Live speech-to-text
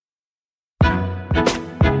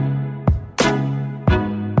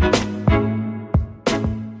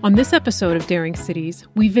On this episode of Daring Cities,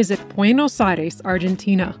 we visit Buenos Aires,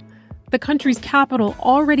 Argentina. The country's capital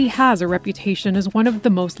already has a reputation as one of the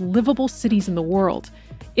most livable cities in the world.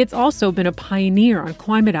 It's also been a pioneer on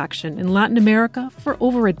climate action in Latin America for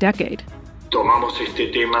over a decade. Tomamos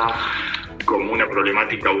este tema como una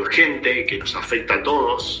problemática urgente que nos afecta a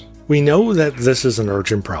todos. We know that this is an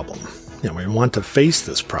urgent problem, and we want to face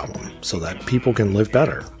this problem so that people can live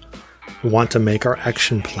better. We want to make our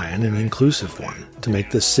action plan an inclusive one, to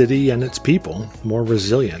make the city and its people more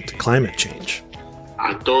resilient to climate change.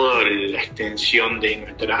 A toda la extensión de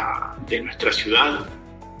nuestra ciudad.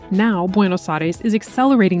 Now, Buenos Aires is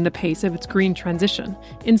accelerating the pace of its green transition,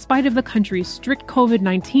 in spite of the country's strict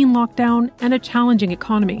COVID-19 lockdown and a challenging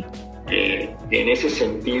economy. En ese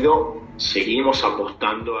sentido, seguimos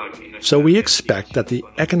apostando a que So we expect that the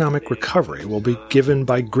economic recovery will be given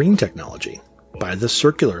by green technology, by the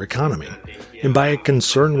circular economy, and by a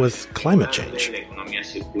concern with climate change. La economía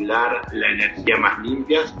circular, la energía más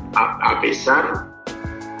limpias, a pesar.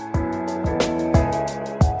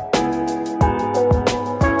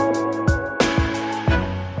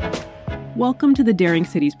 Welcome to the Daring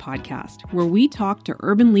Cities podcast, where we talk to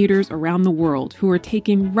urban leaders around the world who are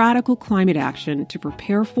taking radical climate action to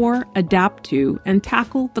prepare for, adapt to, and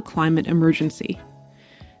tackle the climate emergency.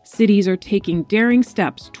 Cities are taking daring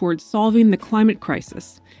steps towards solving the climate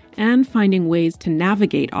crisis and finding ways to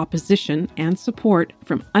navigate opposition and support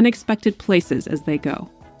from unexpected places as they go.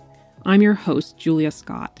 I'm your host, Julia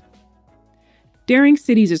Scott. Daring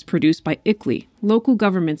Cities is produced by ICLEI, Local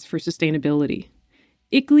Governments for Sustainability.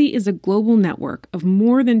 ICLEI is a global network of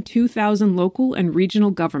more than 2,000 local and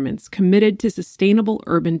regional governments committed to sustainable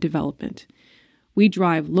urban development. We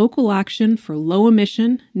drive local action for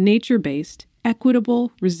low-emission, nature-based,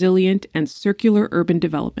 equitable, resilient, and circular urban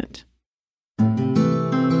development.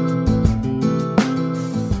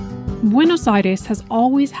 Buenos Aires has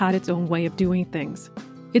always had its own way of doing things.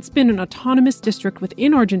 It's been an autonomous district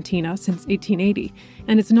within Argentina since 1880,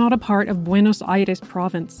 and it's not a part of Buenos Aires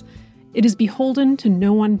province. It is beholden to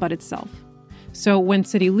no one but itself. So when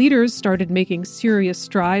city leaders started making serious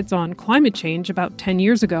strides on climate change about 10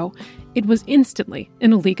 years ago, it was instantly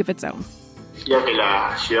in a league of its own. Ya que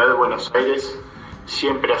la ciudad de Buenos Aires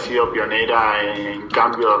siempre ha sido pionera en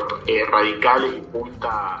cambios radicales y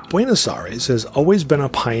punta. Buenos Aires has always been a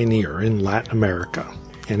pioneer in Latin America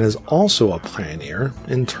and is also a pioneer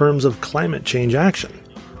in terms of climate change action.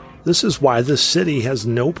 This is why the city has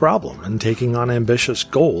no problem in taking on ambitious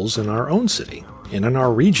goals in our own city and in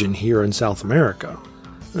our region here in South America,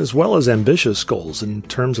 as well as ambitious goals in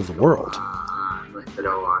terms of the world.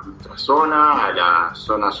 Nuestra zona, a la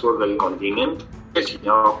zona sur del continente,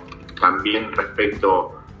 sino también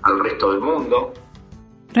respecto al resto del mundo.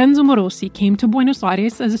 Renzo Morosi came to Buenos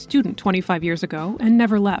Aires as a student 25 years ago and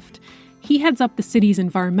never left. He heads up the city's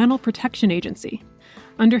Environmental Protection Agency.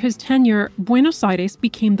 Under his tenure, Buenos Aires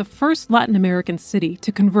became the first Latin American city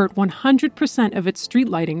to convert 100% of its street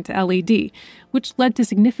lighting to LED, which led to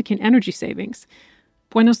significant energy savings.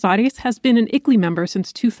 Buenos Aires has been an ICLEI member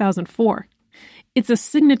since 2004. It's a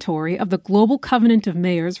signatory of the Global Covenant of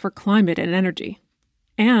Mayors for Climate and Energy.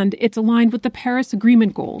 And it's aligned with the Paris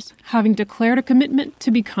Agreement goals, having declared a commitment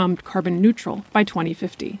to become carbon neutral by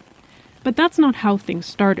 2050. But that's not how things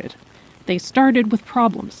started. They started with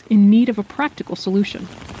problems in need of a practical solution.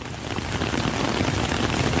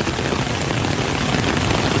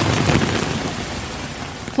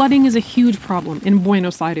 Flooding is a huge problem in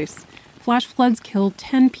Buenos Aires. Flash floods killed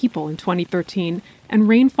 10 people in 2013, and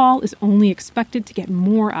rainfall is only expected to get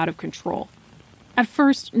more out of control. At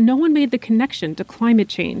first, no one made the connection to climate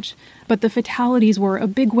change, but the fatalities were a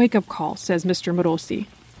big wake-up call, says Mr. Morosi.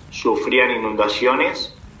 Sufrían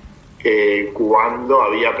inundaciones cuando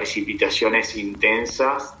había precipitaciones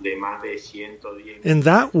intensas de más de 110. And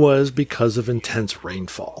that was because of intense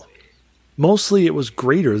rainfall. Mostly it was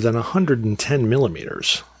greater than 110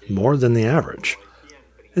 millimeters, more than the average.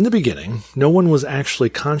 In the beginning, no one was actually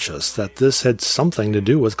conscious that this had something to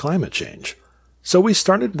do with climate change. So we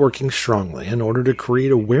started working strongly in order to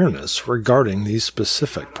create awareness regarding these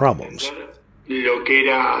specific problems. Lo que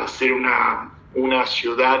era ser una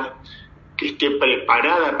ciudad que esté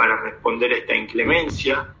preparada para responder a esta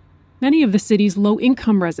inclemencia. Many of the city's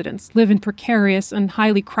low-income residents live in precarious and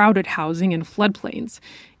highly crowded housing in floodplains.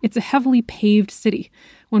 It's a heavily paved city.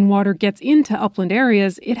 When water gets into upland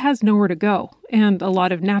areas, it has nowhere to go, and a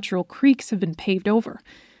lot of natural creeks have been paved over.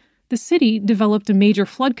 The city developed a major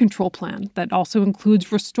flood control plan that also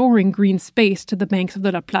includes restoring green space to the banks of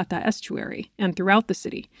the La Plata estuary and throughout the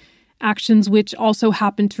city. Actions which also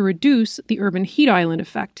happen to reduce the urban heat island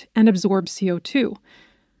effect and absorb CO2.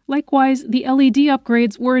 Likewise, the LED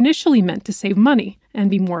upgrades were initially meant to save money and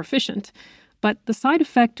be more efficient. But the side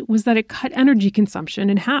effect was that it cut energy consumption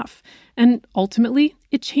in half, and ultimately,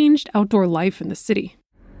 it changed outdoor life in the city.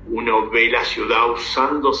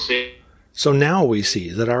 So now we see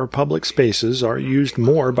that our public spaces are used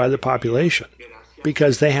more by the population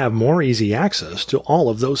because they have more easy access to all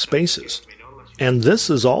of those spaces. And this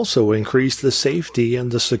has also increased the safety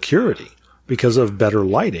and the security because of better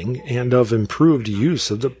lighting and of improved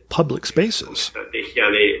use of the public spaces.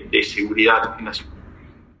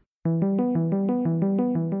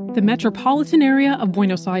 The metropolitan area of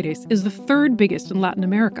Buenos Aires is the third biggest in Latin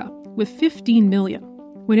America, with 15 million.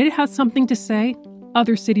 When it has something to say,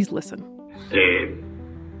 other cities listen.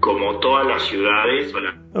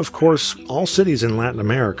 Of course, all cities in Latin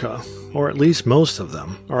America, or at least most of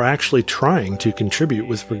them, are actually trying to contribute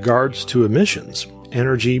with regards to emissions,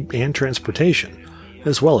 energy, and transportation,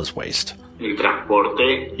 as well as waste.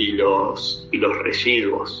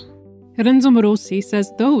 Renzo Morosi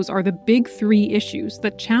says those are the big three issues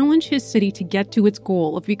that challenge his city to get to its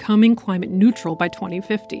goal of becoming climate neutral by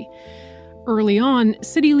 2050. Early on,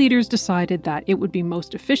 city leaders decided that it would be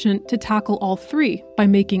most efficient to tackle all three by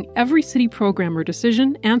making every city program or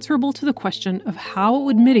decision answerable to the question of how it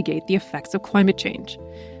would mitigate the effects of climate change.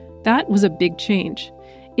 That was a big change.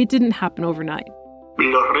 It didn't happen overnight.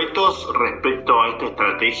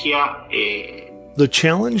 The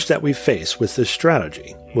challenge that we face with this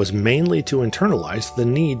strategy was mainly to internalize the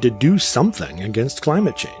need to do something against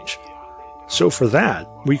climate change. So for that,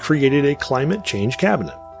 we created a climate change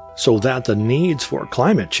cabinet, so that the needs for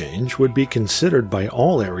climate change would be considered by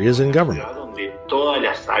all areas in government.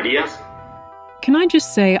 Can I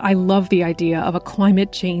just say I love the idea of a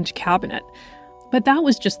climate change cabinet? But that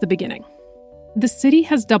was just the beginning. The city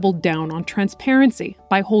has doubled down on transparency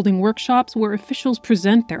by holding workshops where officials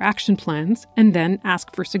present their action plans and then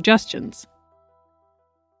ask for suggestions.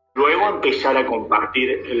 Luego empezar a compartir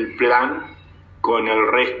el plan con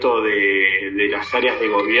el resto de las áreas de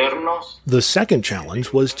gobiernos. The second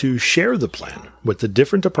challenge was to share the plan with the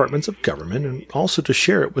different departments of government and also to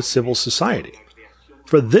share it with civil society.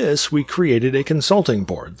 For this, we created a consulting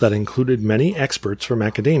board that included many experts from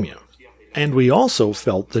academia. And we also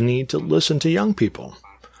felt the need to listen to young people.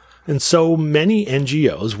 And so many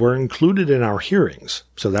NGOs were included in our hearings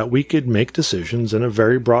so that we could make decisions in a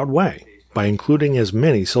very broad way by including as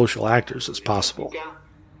many social actors as possible.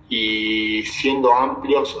 Y siendo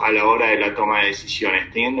amplios a la hora de la toma de decisiones,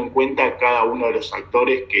 teniendo en cuenta cada uno de los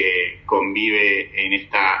actores que convive en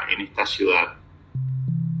esta ciudad.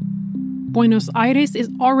 Buenos Aires is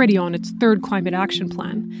already on its third climate action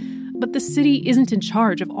plan, but the city isn't in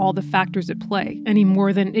charge of all the factors at play any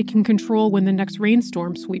more than it can control when the next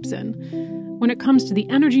rainstorm sweeps in. When it comes to the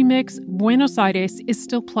energy mix, Buenos Aires is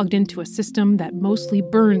still plugged into a system that mostly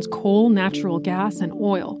burns coal, natural gas, and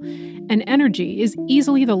oil. And energy is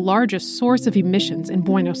easily the largest source of emissions in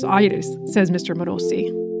Buenos Aires, says Mr. Morosi.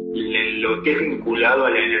 Lo que es vinculado a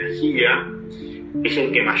la energía es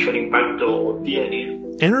el que mayor impacto tiene.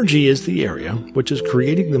 Energy is the area which is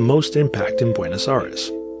creating the most impact in Buenos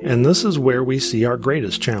Aires, and this is where we see our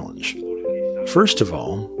greatest challenge. First of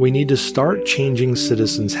all, we need to start changing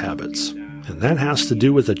citizens' habits, and that has to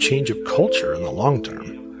do with a change of culture in the long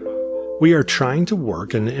term. We are trying to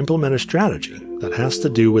work and implement a strategy that has to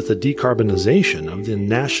do with the decarbonization of the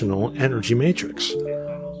national energy matrix.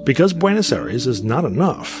 Because Buenos Aires is not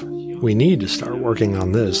enough, we need to start working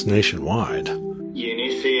on this nationwide. Y en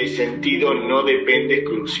ese sentido no depende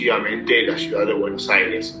exclusivamente de la ciudad de Buenos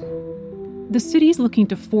Aires. The city is looking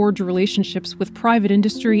to forge relationships with private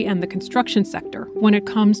industry and the construction sector when it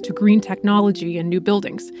comes to green technology and new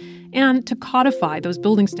buildings, and to codify those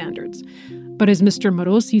building standards. But as Mr.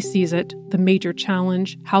 Morosi sees it, the major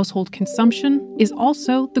challenge, household consumption, is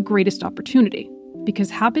also the greatest opportunity,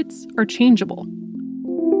 because habits are changeable.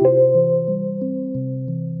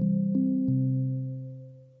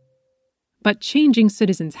 But changing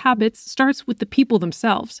citizens' habits starts with the people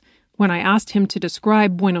themselves. When I asked him to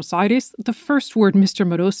describe Buenos Aires, the first word Mr.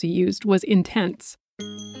 Morosi used was intense.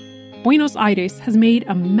 Buenos Aires has made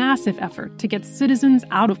a massive effort to get citizens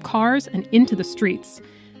out of cars and into the streets.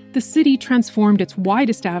 The city transformed its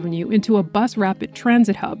widest avenue into a bus rapid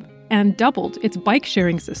transit hub and doubled its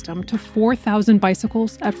bike-sharing system to 4,000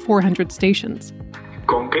 bicycles at 400 stations.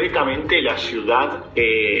 Concretamente, la ciudad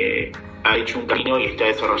ha hecho un camino y está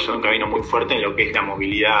desarrollando un camino muy fuerte en lo que es la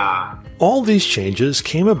movilidad. All these changes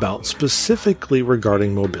came about specifically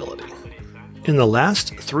regarding mobility. In the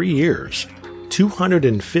last 3 years,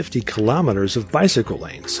 250 kilometers of bicycle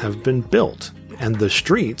lanes have been built, and the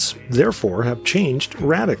streets, therefore, have changed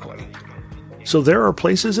radically. So there are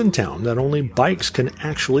places in town that only bikes can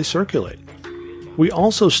actually circulate. We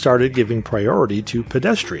also started giving priority to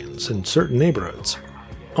pedestrians in certain neighborhoods.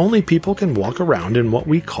 Only people can walk around in what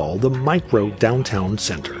we call the micro downtown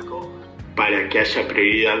center. Para que haya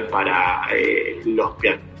prioridad para los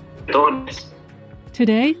peatones.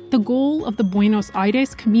 Today, the goal of the Buenos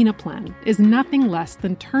Aires Camina Plan is nothing less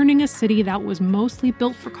than turning a city that was mostly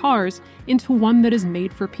built for cars into one that is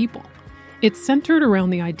made for people. It's centered around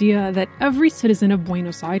the idea that every citizen of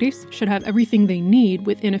Buenos Aires should have everything they need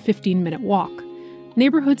within a 15-minute walk.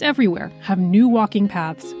 Neighborhoods everywhere have new walking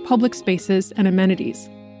paths, public spaces, and amenities.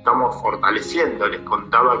 Estamos fortaleciendo. Les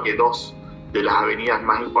contaba que dos de las avenidas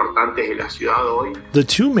más importantes de la ciudad hoy. The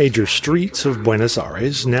two major streets of Buenos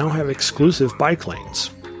Aires now have exclusive bike lanes.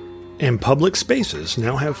 And public spaces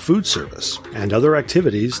now have food service and other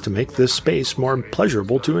activities to make this space more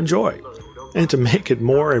pleasurable to enjoy, and to make it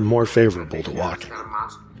more and more favorable to walking.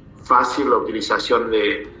 Fácil la utilización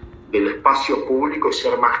del espacio público y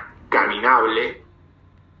ser más caminable.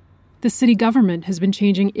 The city government has been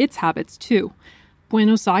changing its habits too.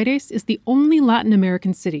 Buenos Aires is the only Latin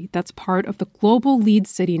American city that's part of the Global Lead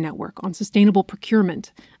City Network on Sustainable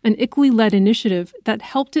Procurement, an ICLEI-led initiative that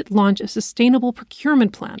helped it launch a sustainable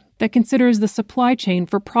procurement plan that considers the supply chain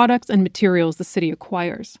for products and materials the city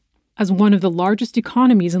acquires. As one of the largest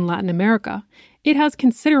economies in Latin America, it has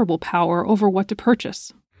considerable power over what to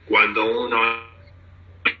purchase.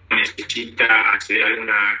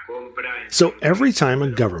 So every time a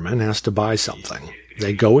government has to buy something,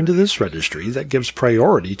 they go into this registry that gives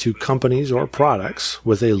priority to companies or products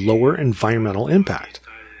with a lower environmental impact,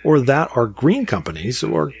 or that are green companies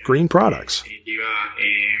or green products.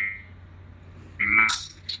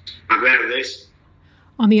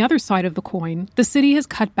 On the other side of the coin, the city has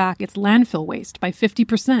cut back its landfill waste by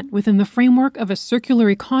 50% within the framework of a circular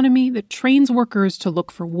economy that trains workers to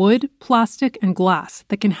look for wood, plastic, and glass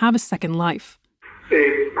that can have a second life.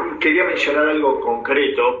 Quería mencionar algo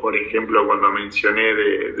concreto, por ejemplo, cuando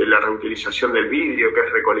mencioné de la reutilización del vidrio que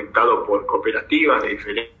es recolectado por cooperativas de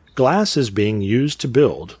diferentes. Glass is being used to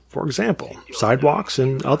build, for example, sidewalks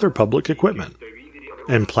and other public equipment.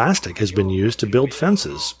 And plastic has been used to build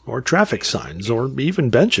fences, or traffic signs, or even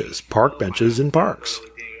benches, park benches in parks.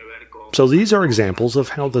 So these are examples of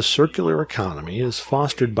how the circular economy is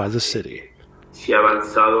fostered by the city. Se ha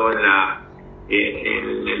avanzado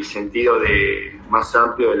en el sentido más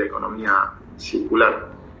amplio de la economía circular.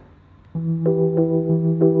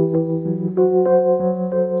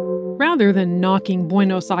 Rather than knocking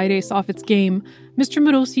Buenos Aires off its game, Mr.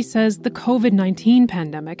 Morosi says the COVID-19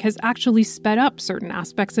 pandemic has actually sped up certain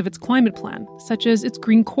aspects of its climate plan, such as its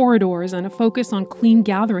green corridors and a focus on clean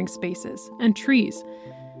gathering spaces and trees.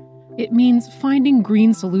 It means finding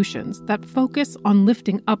green solutions that focus on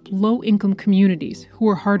lifting up low-income communities who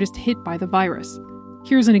are hardest hit by the virus.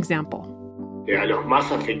 Here's an example. A los más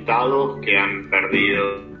afectados que han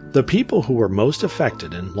perdido. The people who were most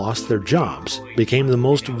affected and lost their jobs became the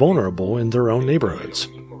most vulnerable in their own neighborhoods.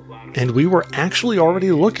 And we were actually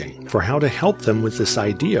already looking for how to help them with this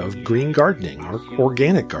idea of green gardening or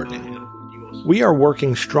organic gardening. We are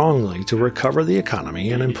working strongly to recover the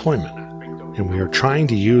economy and employment, and we are trying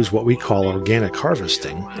to use what we call organic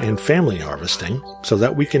harvesting and family harvesting so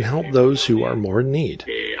that we can help those who are more in need.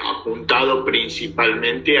 Apuntado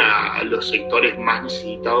principalmente a los sectores más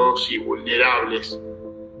necesitados y vulnerables.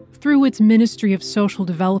 Through its Ministry of Social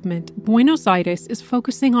Development, Buenos Aires is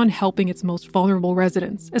focusing on helping its most vulnerable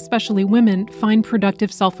residents, especially women, find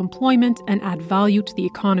productive self-employment and add value to the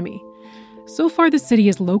economy. So far, the city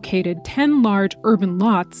has located 10 large urban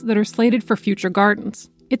lots that are slated for future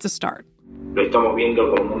gardens. It's a start. Lo estamos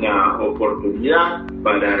viendo como una oportunidad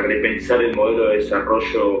para repensar el modelo de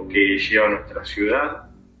desarrollo que lleva nuestra ciudad.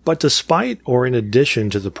 But despite or in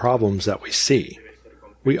addition to the problems that we see,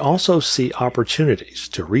 we also see opportunities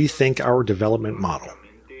to rethink our development model,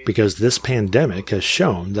 because this pandemic has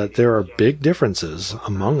shown that there are big differences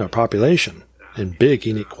among our population and big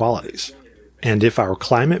inequalities. And if our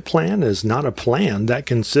climate plan is not a plan that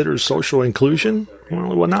considers social inclusion,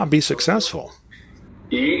 well, it will not be successful.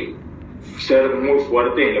 Y ser muy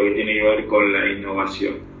fuerte en lo que tiene que ver con la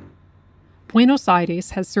innovación. Buenos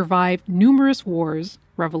Aires has survived numerous wars,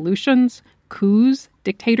 revolutions, coups,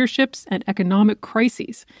 dictatorships, and economic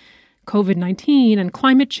crises. COVID-19 and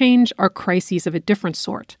climate change are crises of a different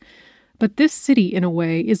sort. But this city, in a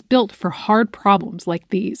way, is built for hard problems like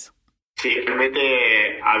these.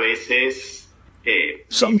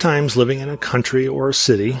 Sometimes living in a country or a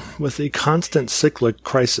city with a constant cyclic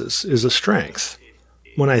crisis is a strength.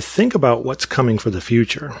 When I think about what's coming for the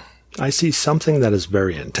future, I see something that is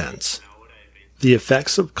very intense. The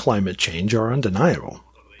effects of climate change are undeniable.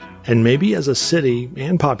 And maybe as a city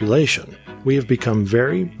and population, we have become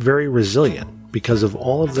very, very resilient because of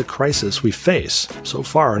all of the crises we face so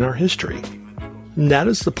far in our history. And that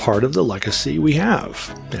is the part of the legacy we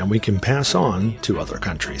have, and we can pass on to other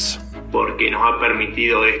countries. Porque nos ha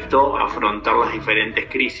permitido esto afrontar las diferentes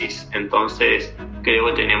crisis. Entonces,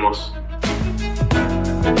 creo que tenemos.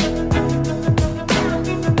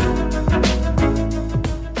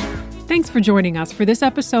 Thanks for joining us for this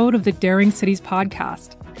episode of the Daring Cities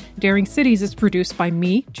podcast. Daring Cities is produced by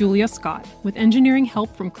me, Julia Scott, with engineering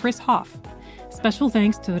help from Chris Hoff. Special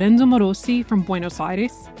thanks to Renzo Morosi from Buenos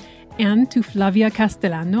Aires, and to Flavia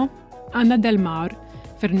Castellano, Ana Del Mar,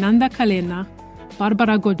 Fernanda Calena,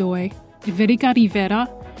 Barbara Godoy, Iverica Rivera,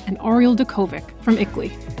 and Ariel Dakovic from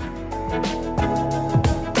ICLEI.